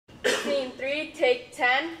Take 10.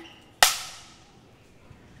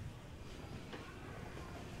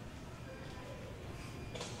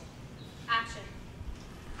 Action.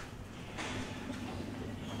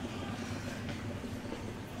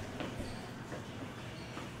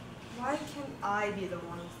 Why can't I be the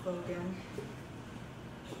one with Logan?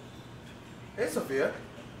 Hey, Sophia.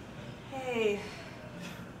 Hey.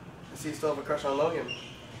 I see you still have a crush on Logan.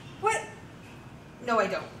 What? No, I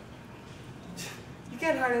don't. You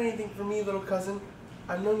can't hide anything from me, little cousin.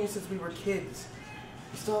 I've known you since we were kids.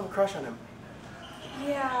 You still have a crush on him.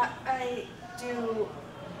 Yeah, I do.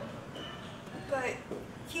 But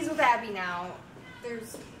he's with Abby now.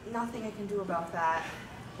 There's nothing I can do about that.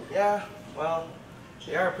 Yeah, well,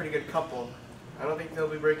 they are a pretty good couple. I don't think they'll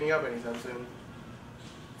be breaking up anytime soon.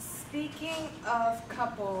 Speaking of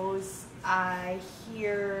couples, I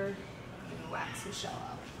hear you asked Michelle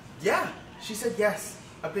out. Yeah, she said yes.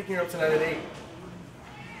 I'm picking her up tonight at 8.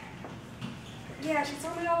 Yeah, she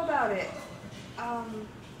told me all about it. Are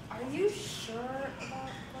you sure about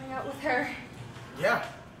going out with her? Yeah.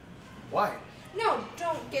 Why? No,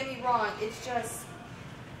 don't get me wrong. It's just,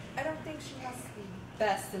 I don't think she has the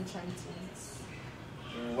best intentions.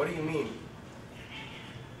 What do you mean?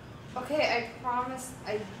 Okay, I promised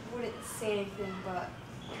I wouldn't say anything, but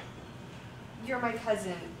you're my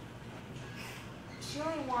cousin. She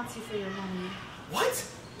only wants you for your money. What?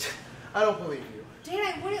 I don't believe you.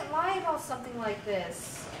 Dan, I wouldn't lie about something like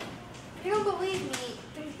this. If you don't believe me,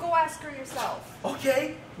 then go ask her yourself.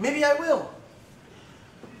 Okay, maybe I will.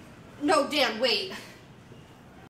 No, Dan, wait.